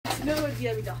من أول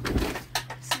يا بدا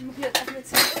سيمو كده قفلت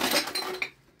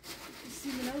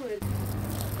سيمو من أول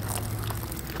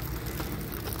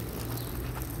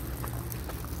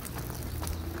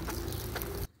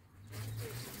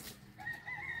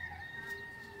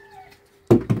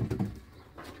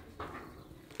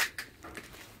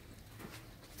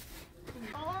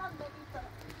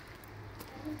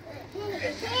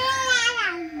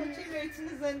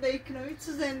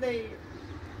Zu zende.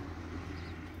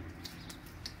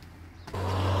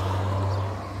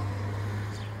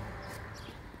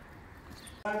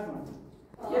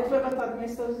 Yet we got that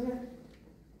mess of it.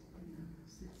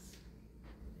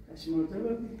 That's more than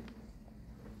it.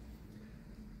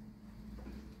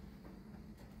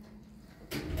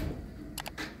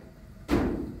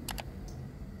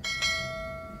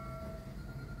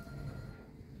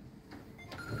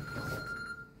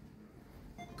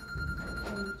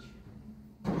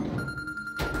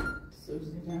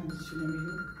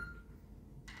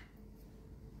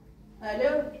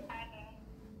 Alo.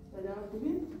 Selam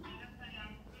خوبی؟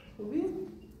 خوبی؟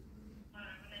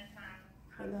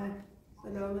 سلام.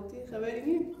 سلامتی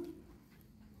خبری؟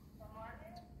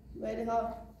 بله ها.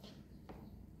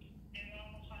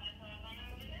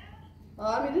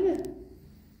 میدونه.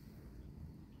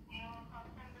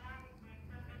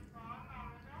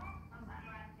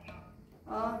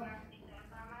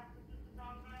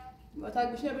 با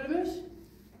تا گوشه برمش؟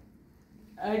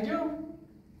 اجو.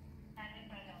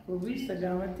 خوبی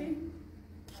سلامتی؟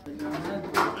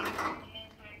 سلامت.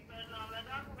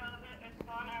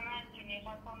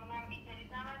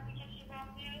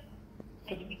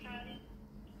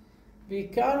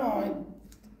 بیکارم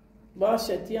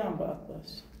باشه تیم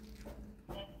باش.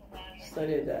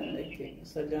 سری دندکی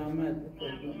سلامت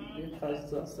بکن.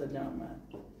 بیقضا سلامت.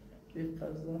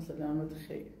 بیقضا سلامت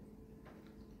خیر.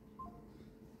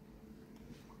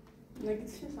 نگید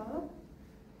چه سال؟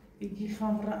 ایگی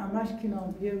خمر امش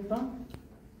کنم بیرون.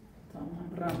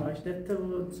 تمام رامش دت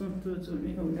و تو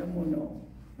میونه مونو.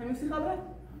 همیشه خبره؟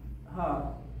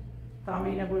 ها.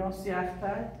 تامین بودن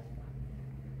سیاه‌تر.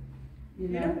 یه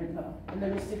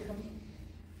نمیشه خم.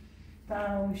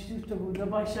 تامشتی تو بود.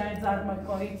 باشه این زد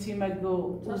مکانی تیم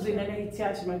گو. تو زینه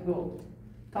نیتیاش مگو.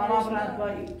 تمام رد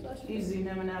بای. این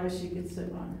زینه من اوشی کت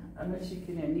سبان. اوشی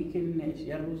کنه نیکل نیش.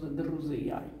 یه روز در روزی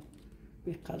یای.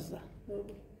 بیقضا.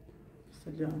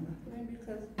 سلامه.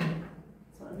 بیقضا.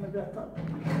 مدتا.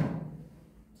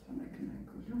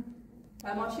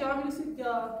 ماشی هم میرسید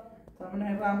یا؟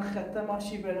 تمام رام خطه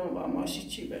ماشی برم و ماشی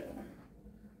چی برم.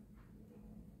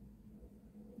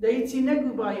 دیتی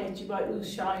نگو باید چی باید او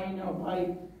شاهین و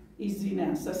باید ایزی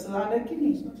نه سسلانه کی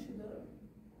نیست.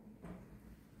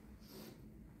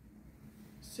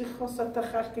 سی خواست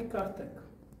خرکی کارتک.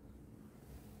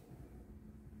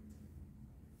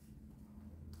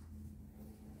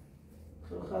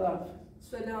 خلاص.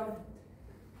 سلام.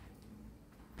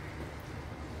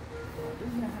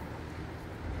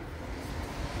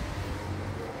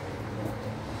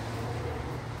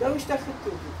 دوش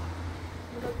تخطو.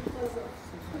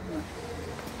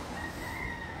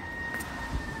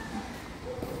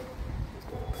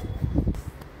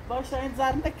 باشه این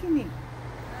زر نکنی.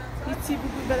 هیچی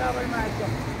بگو برابر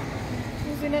مردم.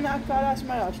 چیزی نه کارش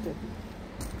میاشته.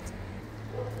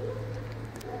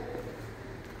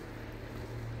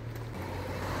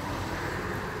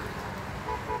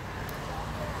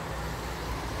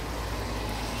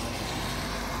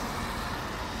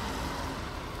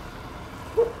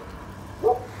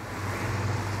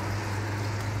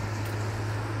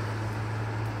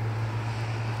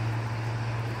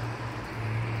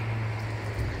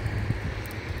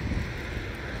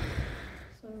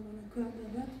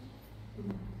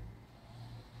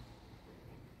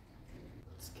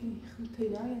 goed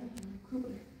idee.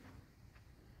 Cool.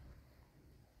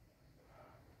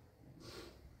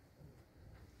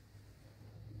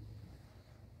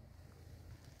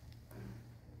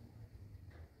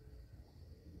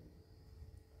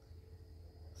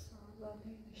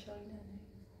 صعبانه شاينانه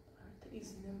عرفت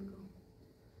ايزي نمكم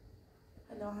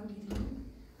هلا عاملين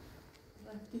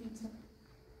عرفتي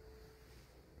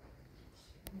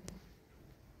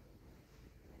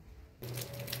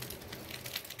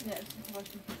لا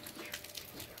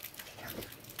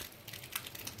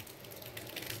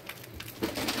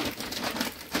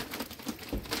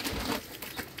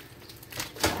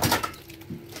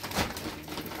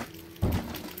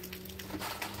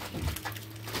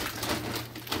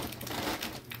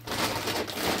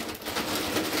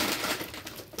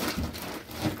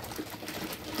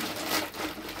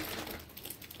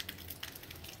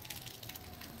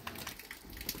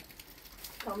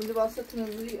اللي واسطنا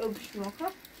اللي أو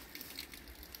بشموكه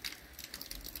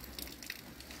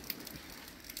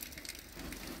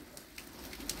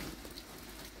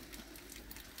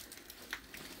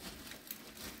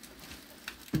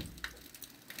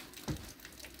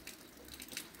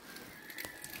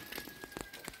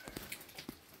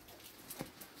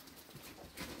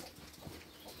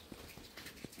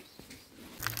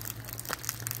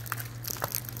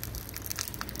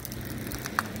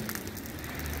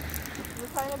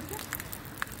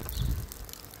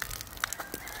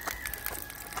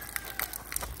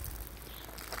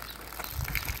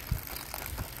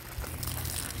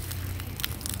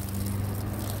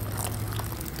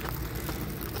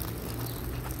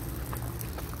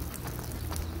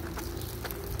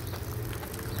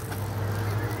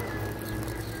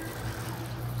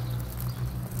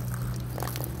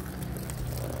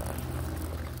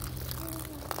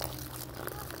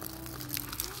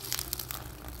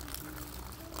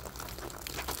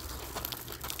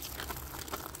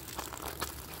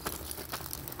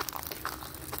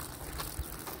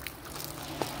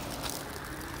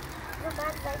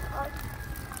Farzaneh.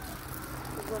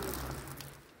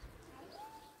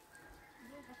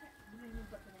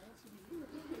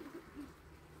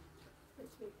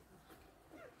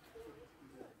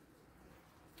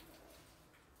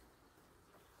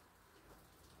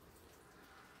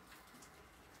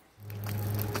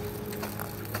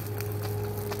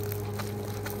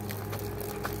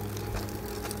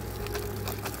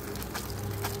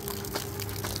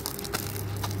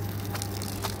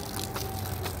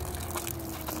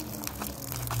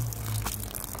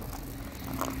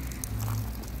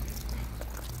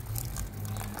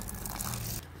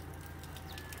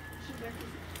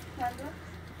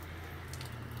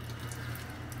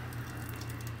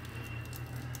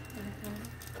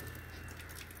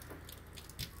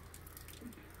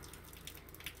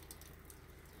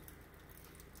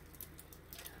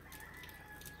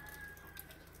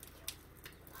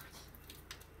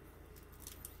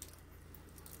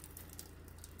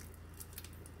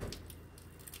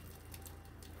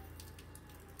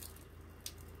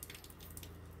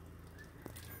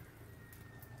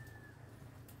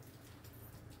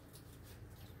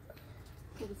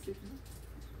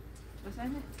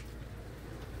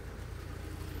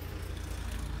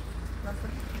 Nasıl?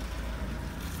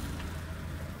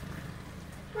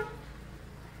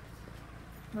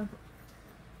 Nasıl?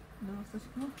 Nasıl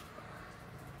çıkma?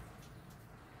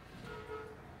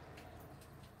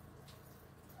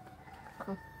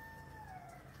 خب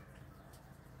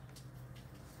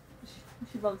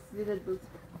میشه باکس دیدت بود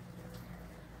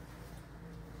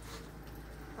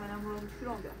منم رو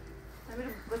میشورم بیام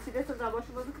نمیرم وسیله تا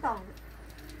زباشو بازو که تمام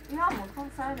این هم مطمئن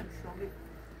سر نمیشورم بید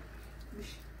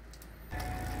میشه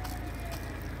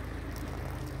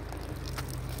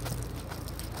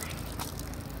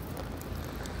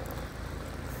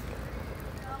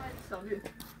Salut.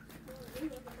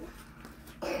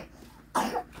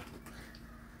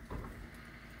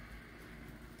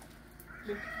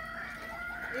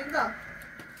 İmdat.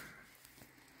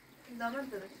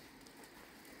 İmdat direkt.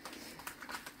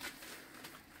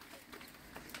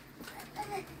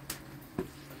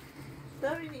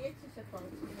 Tabii niye çiçek falan?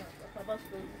 Sabah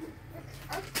söylüyorum.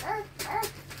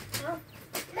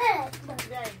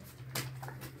 Gel.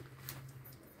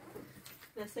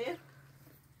 Ne sayı?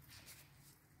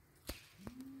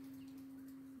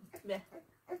 Ne?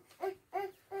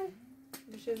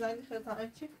 Bir şey zannediyor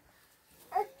خیلی چی؟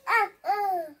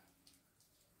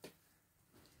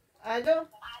 الو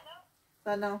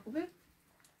سلام خوبی؟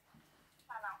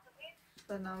 سلام خوبی؟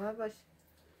 سلامه باش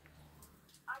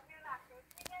آیا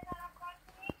نخواهی دارم کار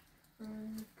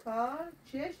کنی؟ کار؟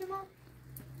 چیه شما؟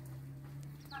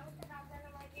 همون که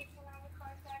نظر ما یکون همون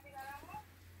کار کردی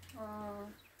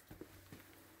دارم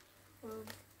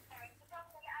کتاب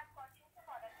خیلی از باچین که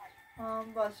بالا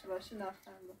باش باش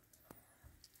نفتن با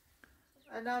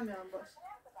الان میام باش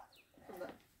خدا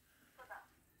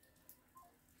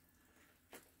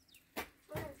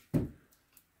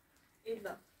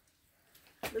ایلا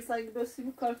بس اگه دوستی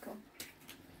بو کار کن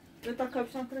به تا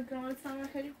کپشن کنه کنم سمه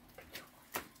خیلی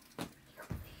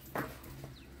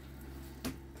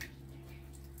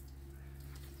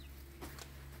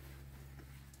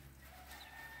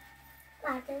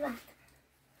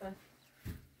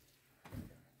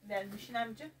ben düşünem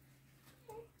amca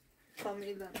tamam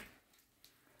ilan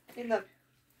ilan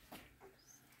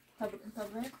tabii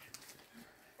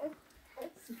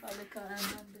sıfalı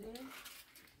karandan biri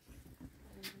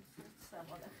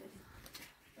sabah خیلی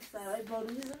سرای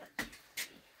بارون میزنه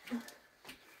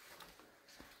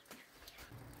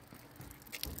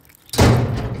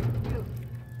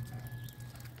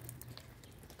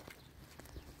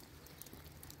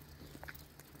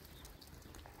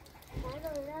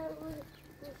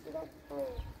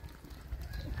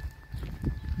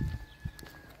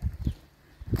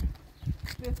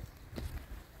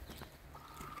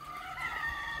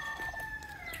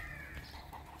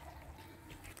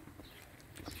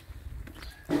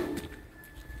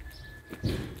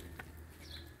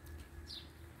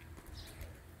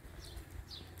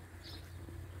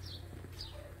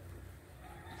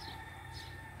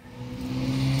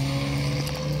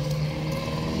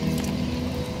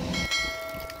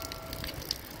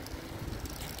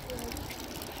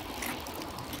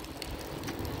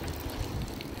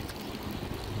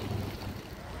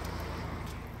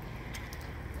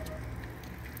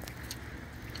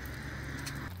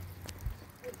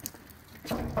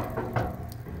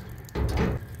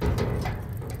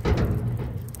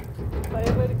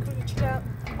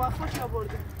خوش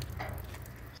آوردیم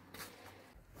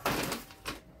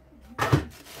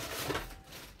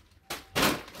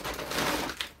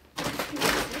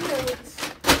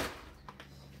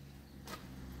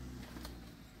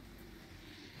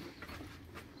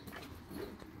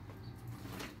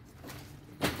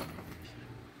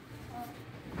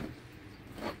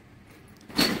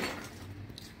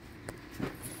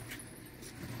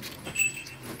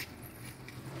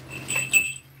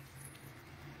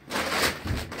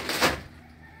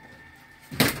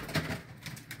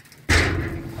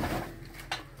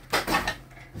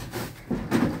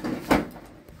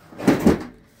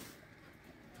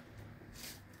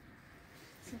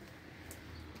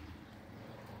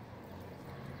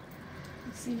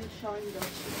سینه شاهی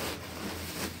داشت.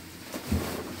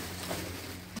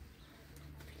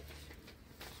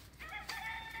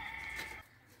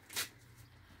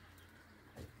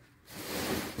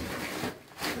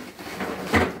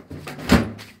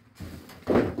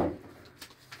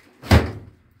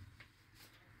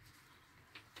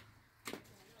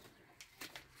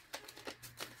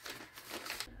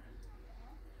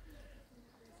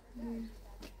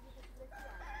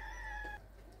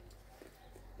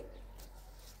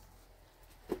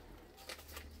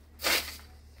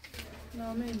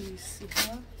 نامه نیستی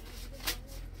ها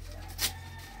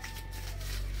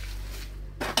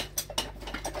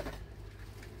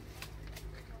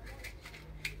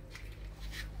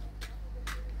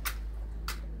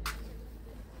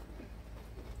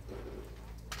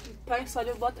پنج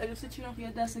سال بعد عروسی چی رو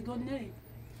یه دست گل نری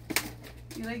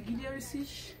یه گیلی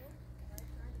عروسیش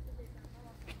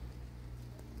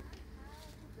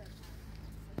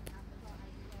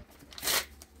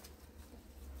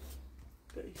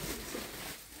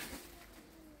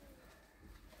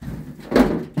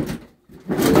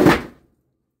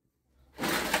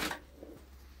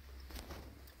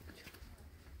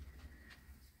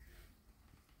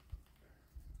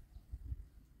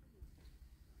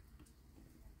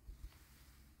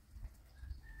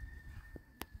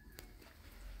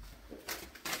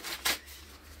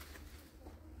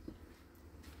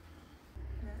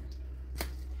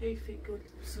حیفه گل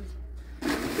سوز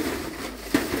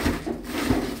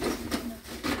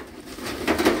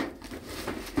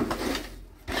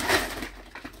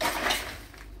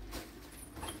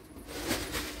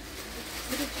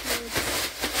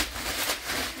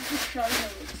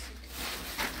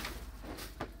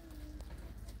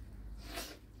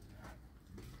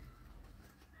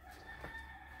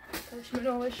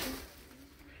شماره باشی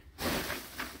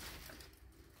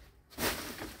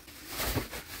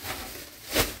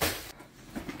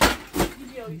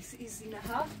ایزینه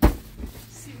ها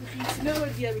سیمه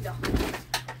وردیه بیدا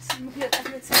سیمه بیاد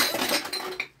احمد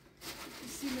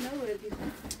سیمه نوردیه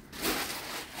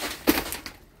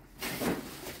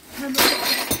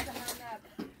همه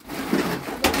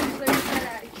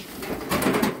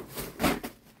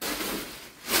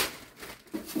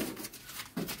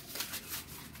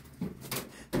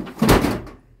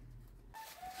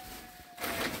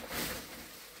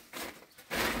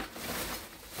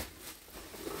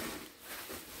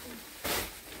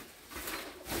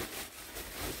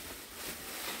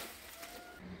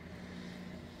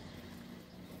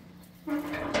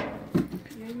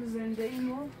زنده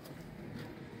ایمو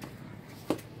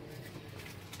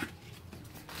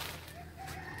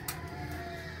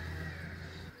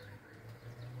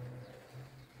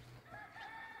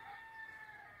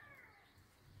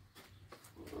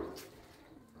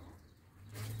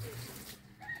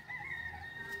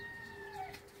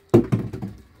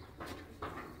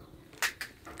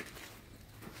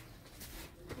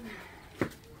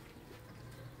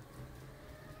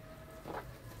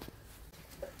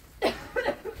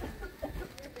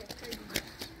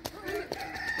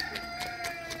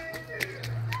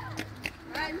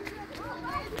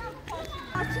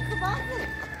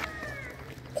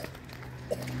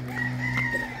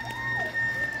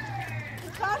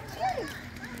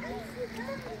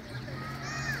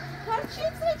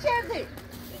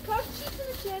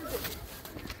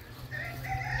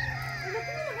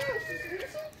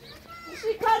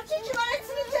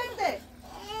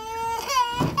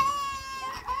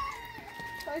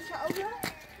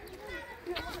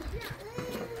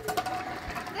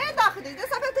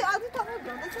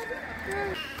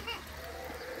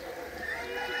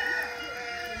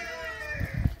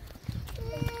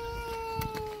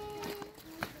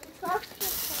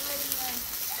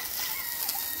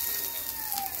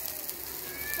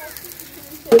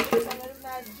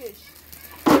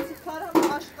کارم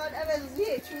آشغال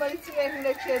عوضیه چون باید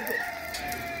مهمونه کرده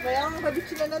و یا اون خودی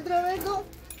چیله نداره بگو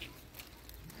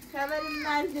خبر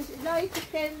مرزش الهی که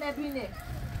خیلی نبینه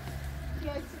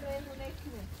یا چی مهمونه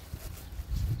کنه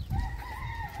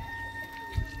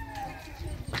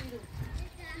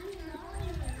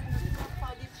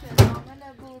خالی چه نامه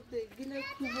نبرده گله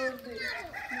کو برده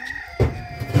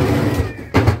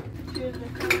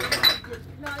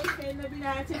الهی خیلی نبینه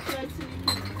هر چه خیلی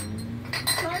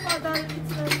Sen adalet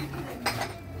itiraz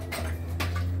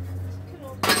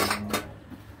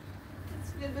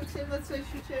Gel bakayım nasıl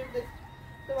şu içeride.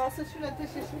 Devasa şuna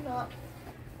ateşe şuna.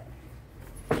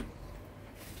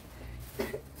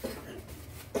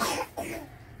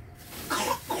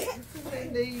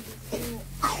 Sen de iyi misin?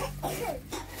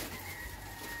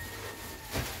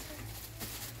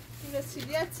 Yine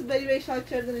siliyat beri beş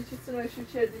açardın içisin o şu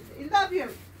içeride. İlla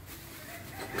yapıyorum.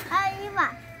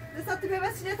 Ayma. نسات به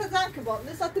وسیله تزن که با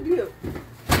نسات بیو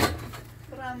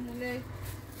برامونه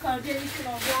کارجی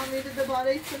کنم با میره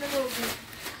دوباره کنه بودی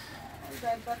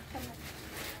در بخشم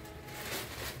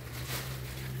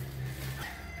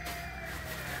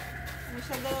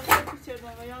میشه دارم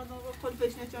پیچردم و یادم رو خود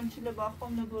بشنه چون چیله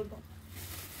باخم نبردم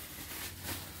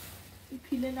این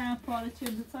پیله نه پاره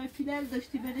چرده تای پیله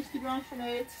داشتی بدشتی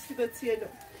برانشونه یه چیزی بتیلو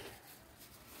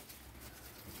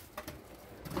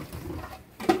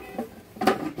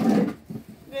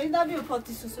بیایده بیو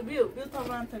پاتی سوسو بیو تا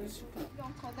برام تمیز شد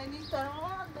بیام کنده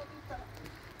نیستارم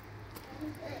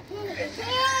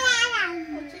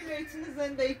چی بیتونی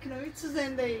زندگی کنم چی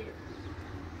زندگی بیایده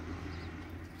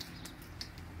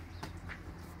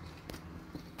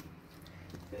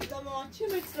چی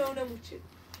میتونه موچی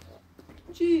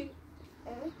چی؟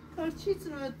 کار چی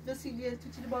تونه وسیلیه تو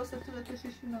چی لباسه تو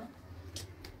بتششونا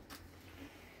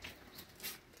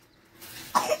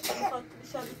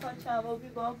شادی پای چوابی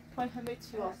با پای همه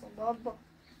چی واسم با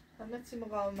همه چی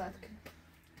مقاومت کنم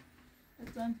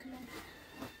ازن کنم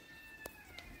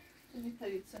اینی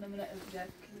پرید سنه منو اذیت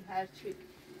کنی هر چی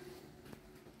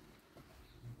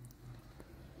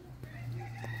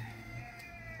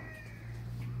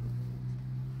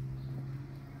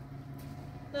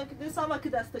نه که دیسا ما که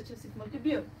دسته چسید ما که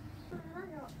بیو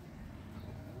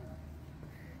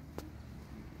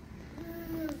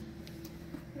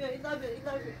بیا اینا بیا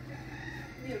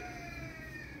بیا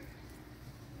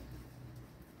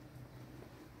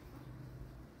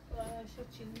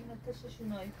شو چینی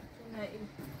نتششونای نه این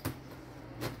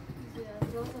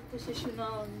زیاد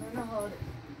تششونا نه هاره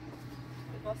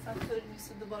واسه طوری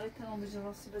نیست دوباره تمام بجن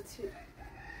راستی بچی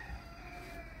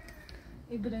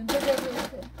این برنده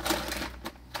بزرده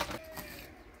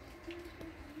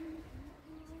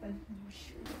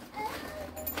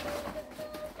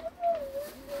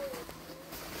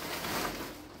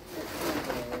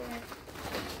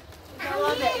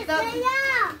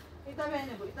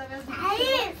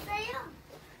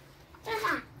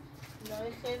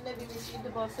خیلی نبینید این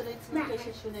لباسه لیتونه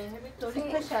کششونه همین طوری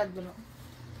کشد بنام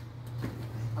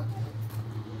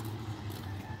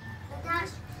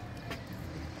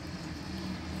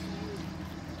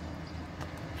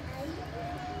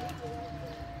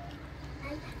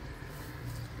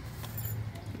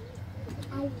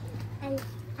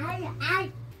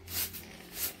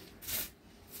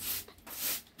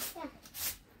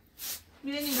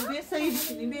بیاین بیا سعی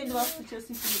بکنیم بیاین لباس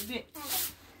چسی کنیم بیاین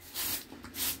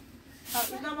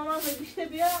اینا مامان بیشتر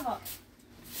بیا ها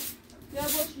بیا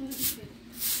باش رو بیشتر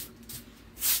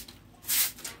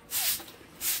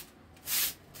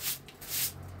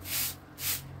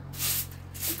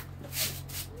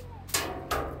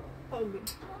خوبی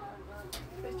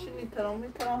بچه میترام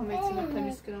همه چی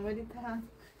تمیز کنم ولی تا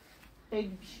خیلی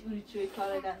بیشوری چوی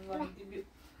کار دنوانی بیا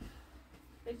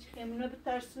بچه خیمونه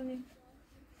بترسونی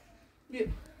بیا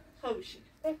خوبیشی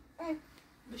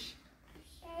بشی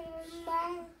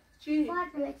چی؟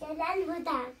 فاطمه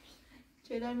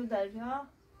چیلر در ها؟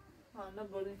 نه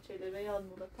بردیم چیلر یاد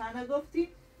مولا تا نگفتی؟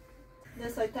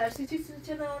 نسای ترسی چی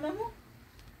چه نانمو؟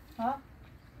 ها؟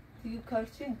 دیگه کار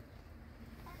چی؟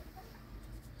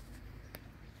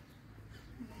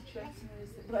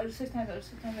 برای روسه تنگه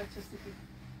چستی که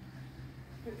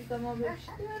ببیده ما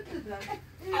ببشتی دادم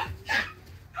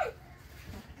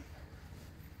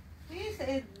نیست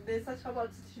دستا چه باید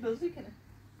چی بازی کنه؟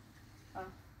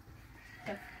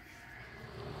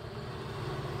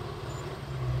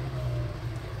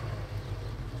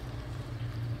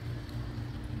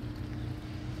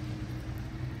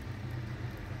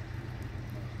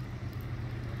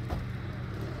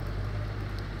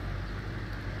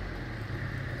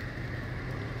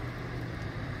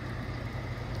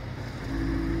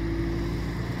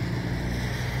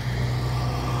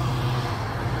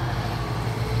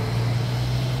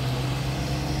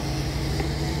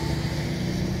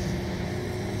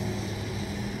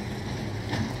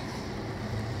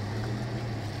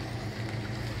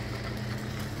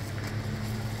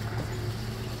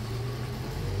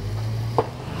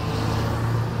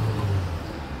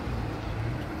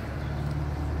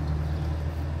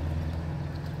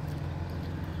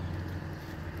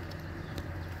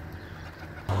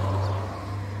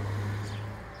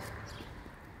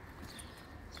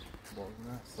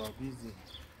 Sabizi.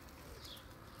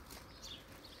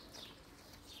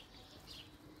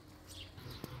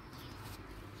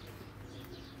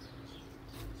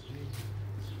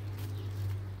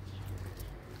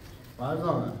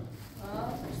 Farzaneh.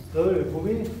 Doğru,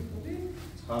 خوبی؟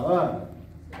 خبر؟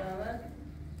 سلامت؟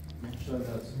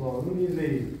 ماشاءالله بارون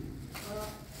می‌ریزی.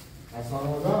 حسن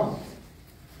آدم.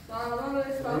 سلام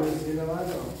رئیس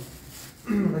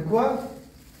Quoi?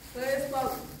 رئیس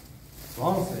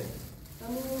Français.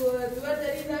 دوباره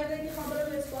داری زنگ که خبر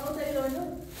به اسپانو داری راینا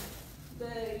به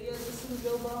یه اسم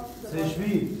جوبا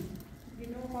سشبی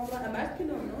بینو خبر امرد کنم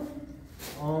نه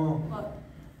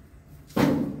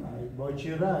با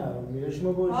چی را؟ میرش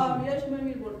ما بردش؟ میرش ما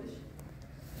میر بردش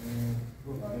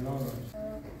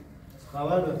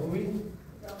خبر به خوبی؟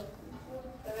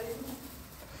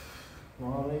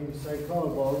 ما این سایکال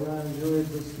بارون همجور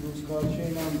روز کار چه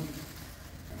اینم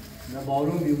نه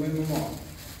بارون بیومیم ما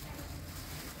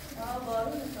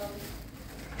بارون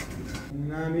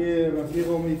نمی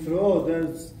رفیقم ایفرا در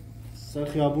سر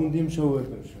خیابون دیم شوور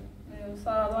بشه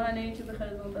صاحبان نه چیز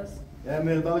خریدم بس یه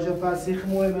مقدارش فسیخ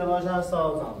موی مقدارش هم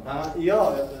سازم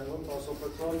یا تاسو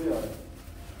پترول بیاره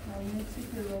این چی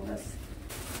که بس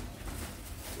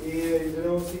این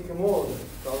درون سی که مود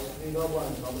تاسو نگاه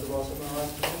باید تاسو باسه من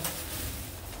هست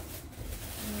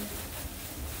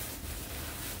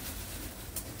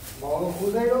مالون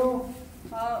خوده رو؟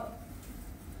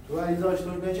 تو ایزاش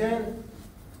دور بچن؟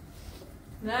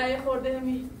 نه یه خورده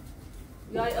همی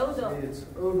یای او دا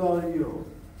او داری رو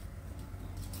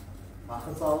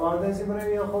آخه سالار دستی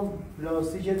برای یا خب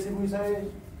پلاستیک هستی بوی سایی؟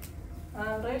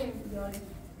 راییم یاری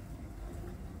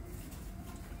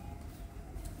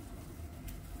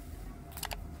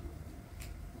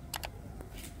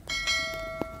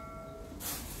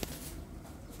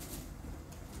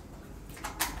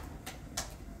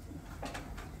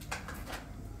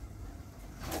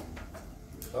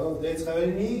دیت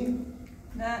خبری نی؟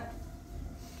 نه